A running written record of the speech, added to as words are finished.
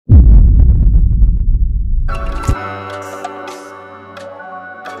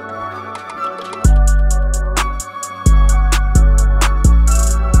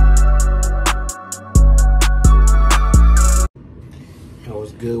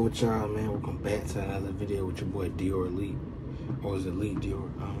good with y'all, man? Welcome back to another video with your boy Dior Leek. Or is it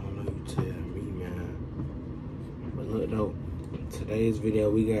LeekDior? I don't know, you tell me, man. But look though, today's video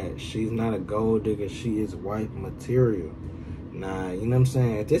we got, she's not a gold digger, she is wife material. Nah, you know what I'm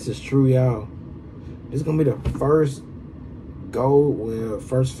saying? If this is true, y'all, this is gonna be the first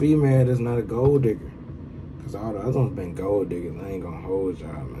first female that's not a gold digger. Cause all the other ones been gold diggers. I ain't gonna hold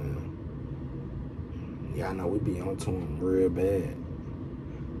y'all, man. Y'all know we be on to them real bad.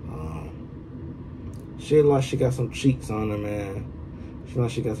 She look like she got some cheeks on her, man. She look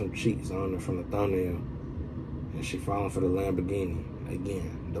like she got some cheeks on her from the thumbnail. And she falling for the Lamborghini.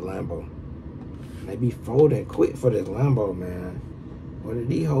 Again, the Lambo. And they be folding quick for this Lambo, man. Well,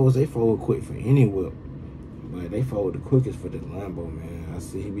 these hoes, they fold quick for any whip. But they fold the quickest for this Lambo, man. I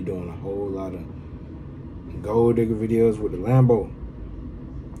see he be doing a whole lot of gold digger videos with the Lambo.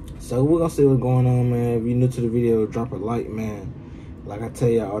 So we're gonna see what's going on, man. If you're new to the video, drop a like, man. Like I tell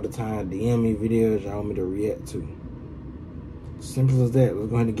y'all all the time, DM me videos y'all want me to react to. Simple as that. Let's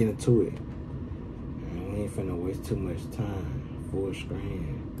go ahead and get into it. And we ain't finna waste too much time. Full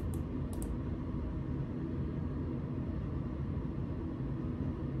screen.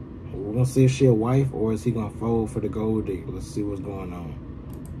 We're gonna see if she a wife or is he gonna fold for the gold digger. Let's see what's going on.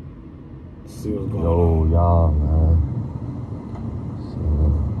 Let's see what's going on. Yo, y'all, man.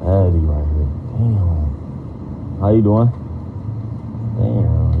 Baddie right here. Damn. How you doing?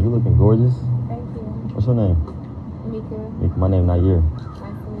 Damn, you looking gorgeous. Thank you. What's your name? Mika. Mika, my name Nair. Nice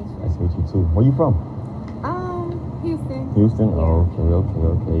to meet you. Nice to meet you too. Where you from? Houston. Houston? Yeah. Oh,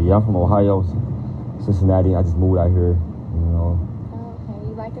 okay. Yeah, I'm from Ohio, Cincinnati. I just moved out here, you know. Oh, okay.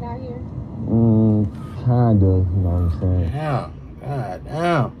 You like it out here? Kinda, you know what I'm saying?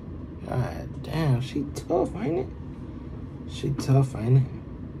 God damn. She tough, ain't it? She tough, ain't it?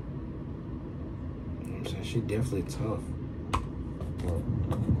 You know what I'm saying? She definitely tough.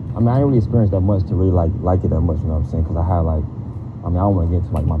 I mean, I didn't really experience that much to really like it that much, you know what I'm saying? Because I have I don't want to get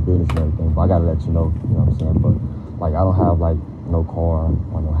into my business and everything, but I gotta let you know what I'm saying? But I don't have no car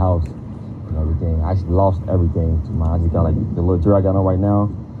or no house and everything. I actually lost everything to mine. I just got the little jewelry I got on right now.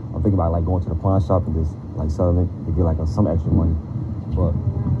 I'm thinking about going to the pawn shop and just selling it to get some extra money. But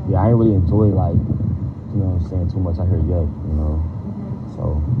yeah, I ain't really enjoy you know what I'm saying, too much out here yet, you know.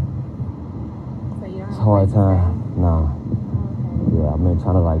 So you don't it's a hard time. Nah. Okay. Yeah, I've been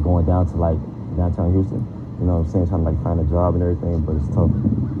trying to going down to downtown Houston. You know what I'm saying? Trying to find a job and everything, but it's tough. You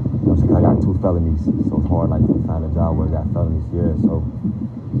know what I'm saying? I got 2 felonies, so it's hard to find a job where I got felonies here. So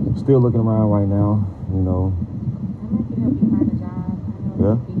still looking around right now, you know. I might can help you find a job. I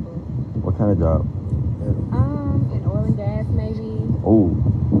know people. What kind of job? In oil and gas maybe. Oh,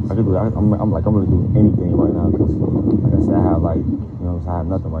 I could do that. I'm really doing anything right now because like I said, I have you know, I have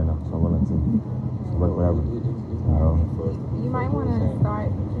nothing right now, so I'm willing to work whatever. You know. You might want to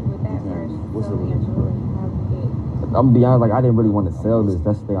start with that first. Selling your jewelry. I'm gonna be honest, I didn't really want to sell this.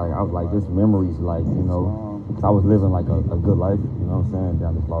 That's the thing. I was just memories, you know, because I was living a good life. You know what I'm saying? Then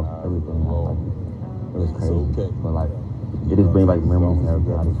I just lost everything. It was crazy, but it just brings back memories and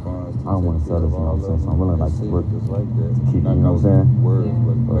everything. I don't want to sell this. You know what I'm saying? So I'm willing to work to keep. You know what I'm saying?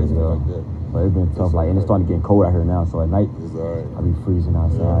 But it's been tough. And it's starting to get cold out here now. So at night, I be freezing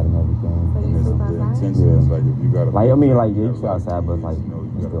outside and everything. Yeah. You stay outside, but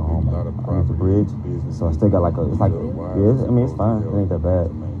it's still home. I use the bridge, so I still got it's it's fine. It ain't that bad.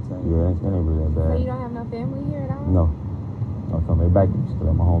 Yeah, it ain't really that bad. So you don't have no family here at all? No family. Back still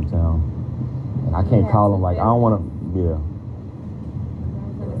in my hometown, and I can't call them I don't want to. Yeah. I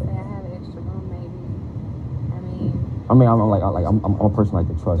was gonna say I have an extra room, maybe. I'm a person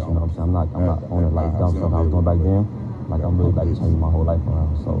to trust. You know what I'm saying? I'm not on it dumb stuff I was doing back then. I'm really changing my whole life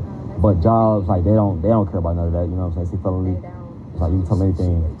around. So, but jobs they don't care about none of that. You know what I'm saying? See, felony. It's you can tell them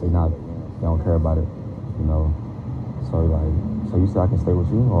anything, they don't care about it, you know. So you said I can stay with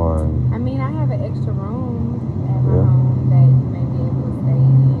you, or? I have an extra room at my home that you may be able to stay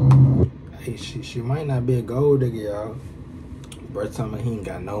in. Hey, she might not be a gold digger, y'all. Bro telling me he ain't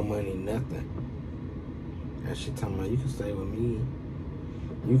got no money, nothing. And she telling me, you can stay with me.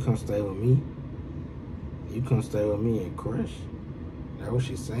 You come stay with me. You come stay with me and crush. That's what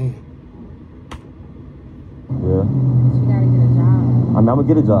she's saying. Yeah. You gotta get a job. I'm gonna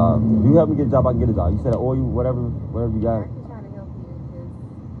get a job. If you help me get a job, I can get a job. You said or you whatever you got. I can try to help you because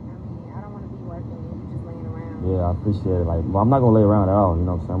I don't want to be working and you just laying around. Yeah, I appreciate it. I'm not gonna lay around at all. You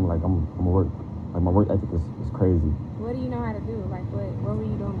know what I'm saying? I'm gonna work. My work ethic is crazy. What do you know how to do? What were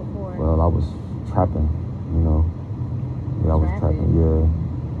you doing before? Well, I was trapping. You know. Yeah, I was trapping. Yeah.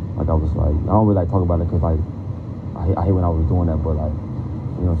 I don't really talk about it because I hate when I was doing that, but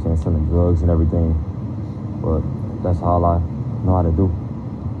you know what I'm saying, selling drugs and everything. But that's all I know how to do.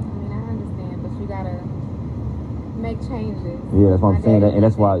 make changes. Yeah, that's what I'm saying. And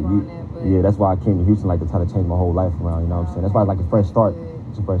that's why you. that's why I came to Houston, like to try to change my whole life around. You know what I'm saying? That's why like a fresh start.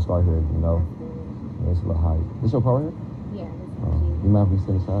 It's a fresh start here. You know. Yeah, it's a little high. This your car right here? Yeah. You mind if we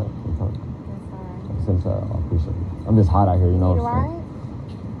sit inside and talk? That's Sit inside. I appreciate it. I'm just hot out here. You know what I'm saying?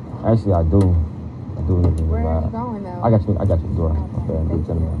 Actually, I do. I do need to Where ride. are you going though? I got you. Door. Okay, Thank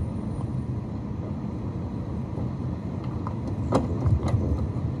you.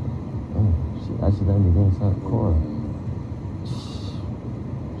 She actually let me get inside the car.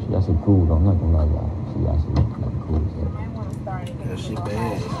 She actually cool though. I'm not gonna lie, y'all. She actually like cool. So. Yeah, she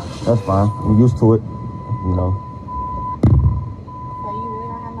bad. That's fine. I'm used to it. You know. So you really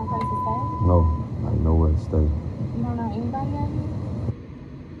don't have no place to stay? No, like nowhere to stay. You don't know anybody out here?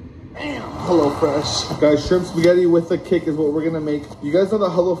 HelloFresh. Guys, shrimp spaghetti with a kick is what we're gonna make. You guys know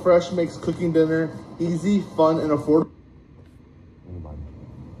that HelloFresh makes cooking dinner easy, fun, and affordable. Anybody.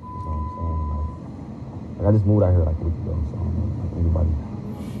 You know what I'm saying? Like I just moved out here like a week ago, so like anybody.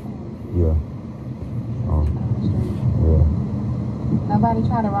 Yeah. Yeah. Nobody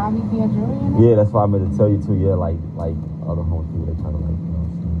try to rob you for your jewelry in it? Yeah, that's why I meant to tell you too. Yeah, like other homeless people, they try to like, you know,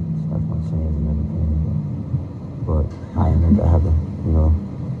 scratch my chains and everything. But I ain't make that happen, you know.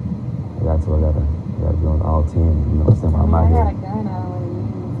 I gotta be on all 10, you know what I'm saying? I'm out I here. got a gun I don't want to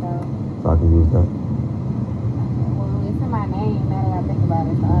use, So I can use that. Well, it's in my name now that I think about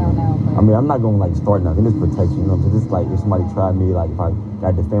it, so I don't know. But I mean, I'm not gonna like start nothing. It's protection, you know. Cause it's like if somebody tried me, like if I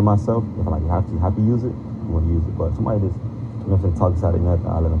gotta defend myself, if I like have to use it, I'm gonna use it. But somebody just, you know, if they talk side of nothing,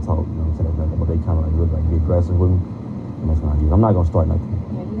 I let them talk. You know what I'm saying? Nothing. But they kind of like look like be aggressive with me, and that's when I use. I'm not gonna start nothing.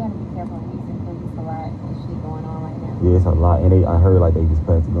 yeah, you gotta be careful on these because it's a lot of shit going on right now. Yeah, it's a lot, and I heard like they just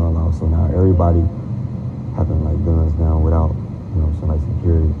passed the gun law, so now everybody having like guns now without, you know, some like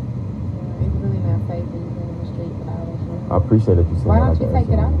security. Yeah, it's really not safe when you're in the street with all that shit. I appreciate that you said Why that. don't you take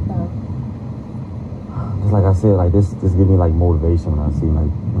it out though? Just like I said, like this give me like motivation when I see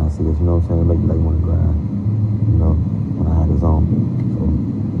this, you know what I'm saying? It make me like want to grind, you know, when I had this on. So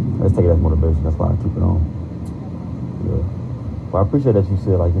let's take it as motivation. That's why I keep it on. Yeah. But I appreciate that you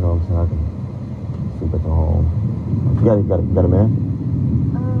said like, you know what I'm saying, I can sleep at your home. You got a man?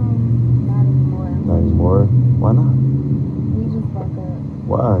 Not anymore. Not anymore. Why not? We just broke up.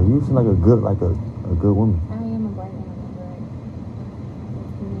 Why? You seem like a good woman. I am a great woman, but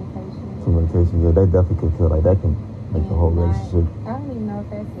communication. Communication, yeah, that definitely could kill. Like that can make the whole relationship. I don't even know if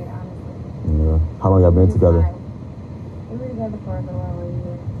that's it, honestly. Yeah. How long y'all been together? We were together for a little over a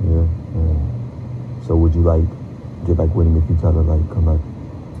year. Yeah. So would you like get back with him if you try to like come back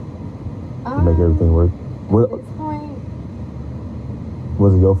to make everything work? At this point,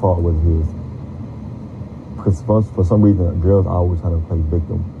 was it your fault or was it his? Because for some reason girls always try to play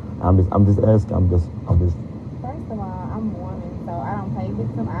victim. I'm just asking. I'm just. First of all, I'm a woman, so I don't play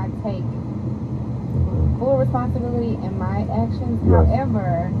victim. I take full responsibility in my actions. Yes.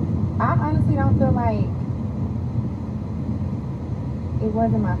 However, I honestly don't feel like it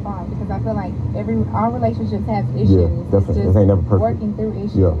wasn't my fault because I feel like all relationships have issues. Yeah, definitely. It ain't never perfect. Working through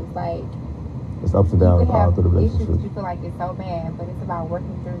issues, like. It's ups and downs all through the relationship. Issues that you feel like it's so bad, but it's about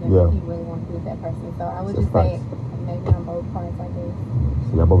working through them Yeah. if you really want to be with that person. So I would just say maybe on both parts, I guess.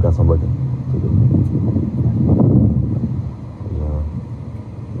 So y'all both got some working to do. Yeah.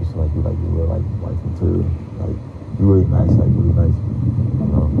 You seem like you real like wife material. Like you really nice, You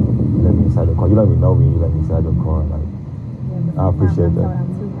know, you let me inside the car. You don't even know me. You let me inside your car. Like I appreciate that.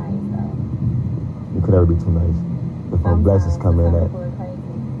 I'm too nice though. You could never be too nice. If my blessings come in at.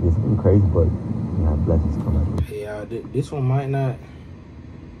 It's crazy, but you know, blessings come out. Yeah, this one might not.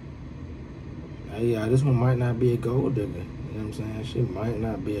 Yeah, this one might not be a gold digger. You know what I'm saying? She might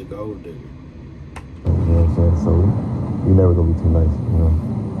not be a gold digger. You know what I'm saying? So you never gonna be too nice, you know.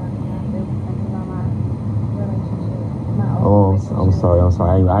 Oh, I'm sorry.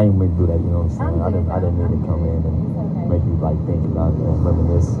 I ain't meant to do that. You know what I'm saying? I didn't mean to come in and make you like think about that,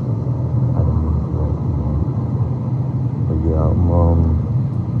 reminisce. I didn't mean to do that. But yeah, I'm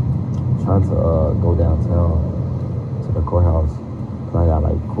trying to go downtown to the courthouse. I got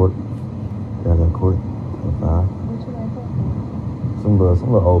like court. Yeah, I got court at 5. What you like that? Some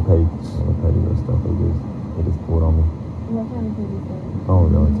little old petty little stuff. They just pulled on me. What kind of petty thing? I don't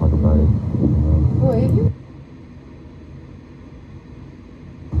really talk about it. You know. Well, if you.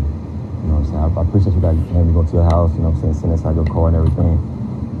 You know what I'm saying? I appreciate you guys having me go to your house. You know what I'm saying? Send inside your car and everything.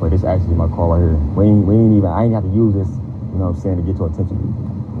 But this actually my car right here. I ain't have to use this. You know what I'm saying? To get your attention.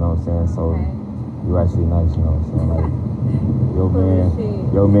 You know what I'm saying? So you're actually nice, you know what I'm saying? Like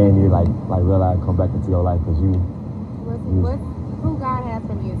your man need to like realize come back into your life because you who God has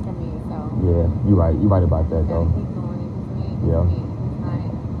for me is for me, so yeah, you right about that though. Keep going. Yeah. It's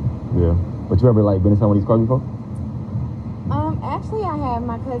nice. Yeah. But you ever like been in some of these cars before? Actually, I have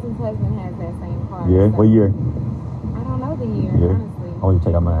my cousin's husband has that same car. Yeah, so what year? I don't know the year, Yeah. honestly. I want you to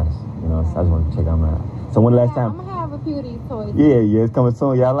check out mine. You know, I just want to check out mine. So when the last time? I'm gonna have a few of these toys. Yeah, it's coming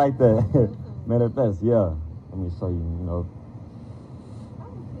soon. Yeah, I like that. Manifest, yeah. Let me show you, you know.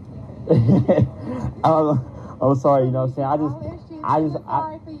 I'm sorry, you know what I'm saying?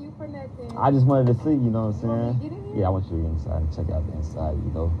 I just wanted to see, you know what I'm saying? Yeah, I want you to get inside and check out the inside,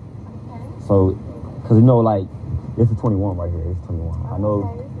 you know. Okay. So, cause you know, like, this is 21 right here. It's 21. I know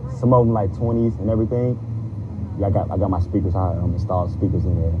some of them like 20s and everything. Yeah, I got my speakers. I installed speakers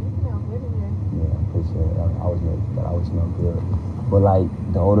in there. Yeah, appreciate it. I always smell good. But like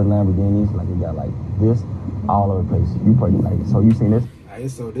the older Lamborghinis, like they got like this all over the place. You probably like, so you seen this? Alright,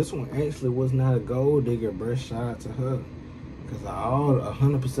 so this one actually was not a gold digger, bro. Shout out to her. Cause all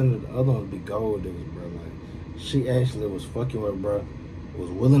 100% of the other ones be gold diggers, bro. Like she actually was fucking with, bro. Was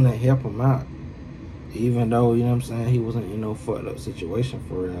willing to help him out. Even though, you know what I'm saying, he wasn't in no fucked up situation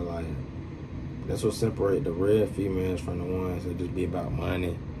for real. Like, that's what separates the real females from the ones that just be about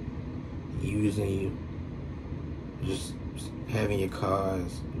money, using you, just having your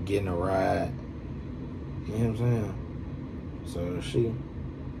cars, getting a ride. You know what I'm saying? So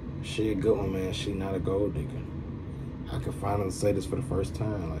she a good one, man. She not a gold digger. I can finally say this for the first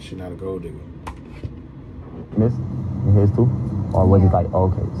time. Like, she not a gold digger. Miss, in his too? Or was it like,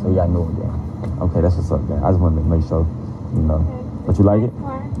 okay, so you got no one there? Okay, that's what's up, man. I just wanted to make sure, you know. But you like it?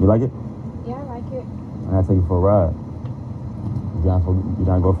 You like it? Yeah, I like it. I gotta take you for a ride. You down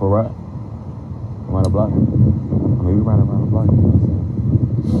to go for a ride? Around the block? I mean, we ride around the block, you know what I'm saying?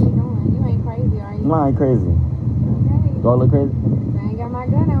 Where you going? You ain't crazy, are you? No, I ain't crazy. Okay. Do I look crazy? I ain't got my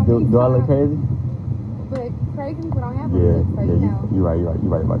gun on me. Do I look crazy? But crazy people don't have a Yeah, gun, so you know. you're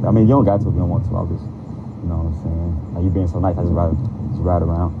right about that. I mean, you don't got to if you don't want to. I'll just, you know what I'm saying? Like, you being so nice, I just ride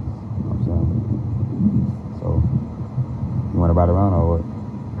around. You know what I'm saying? So, you want to ride around or what?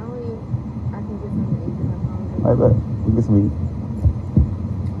 I can get something to eat if I'm hungry. I bet. We can get some meat.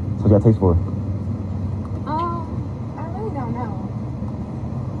 So, what you got taste for? I really don't know.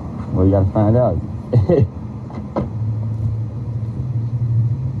 Well, you got to find out.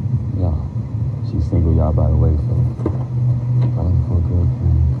 Yeah. She's single, y'all, by the way, so. I'm looking for a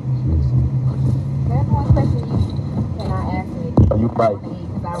girlfriend. She is single. That's one question you cannot ask me. You right.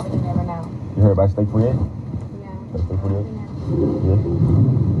 Because I really never know. You heard about steak for it? Yeah. Steak for it? Yeah.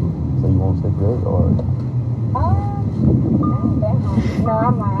 So you want steak for it or? I ain't that hungry. No,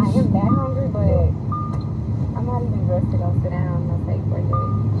 I'm like, I am that hungry, but I'm not even dressed to go sit down and take for it.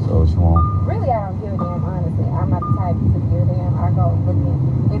 So what you want? Really, I don't give a damn, honestly. I'm not the type to give a damn. I go looking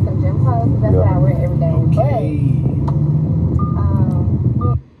in some gym clothes, that's what I wear every day. Okay.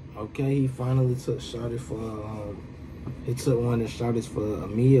 But, okay, he finally took Shawty for, he took one of the Shawty's for a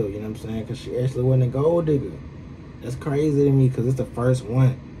meal, you know what I'm saying? Because she actually wasn't a gold digger. That's crazy to me because it's the first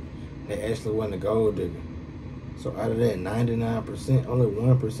one that actually wasn't a gold digger. So out of that 99%, only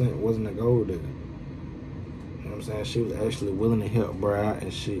 1% wasn't a gold digger. You know what I'm saying? She was actually willing to help bro out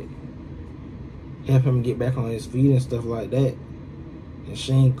and shit. Help him get back on his feet and stuff like that. And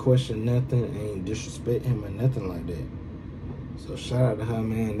she ain't question nothing, ain't disrespect him or nothing like that. So shout out to her,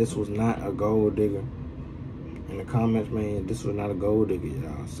 man. This was not a gold digger. In the comments, man, this was not a gold digger,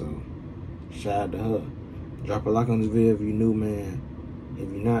 y'all. So shout out to her. Drop a like on this video if you new, man. If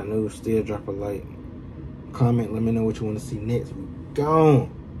you're not new, still drop a like. Comment, let me know what you want to see next. We gone.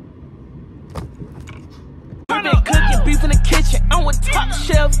 I've been cooking beef in the kitchen. I'm with top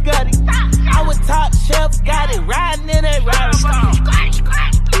chef, got it. I with top chef, got it. Riding in that ride.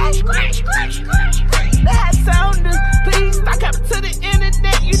 That sounder, please stock up to the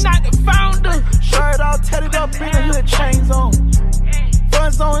internet. You not the founder. Shirt all tatted up, in the hood chains on.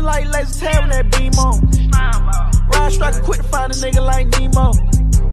 Funds on like laser tab when that beam on. Ride striker, quick to find a nigga like Nemo.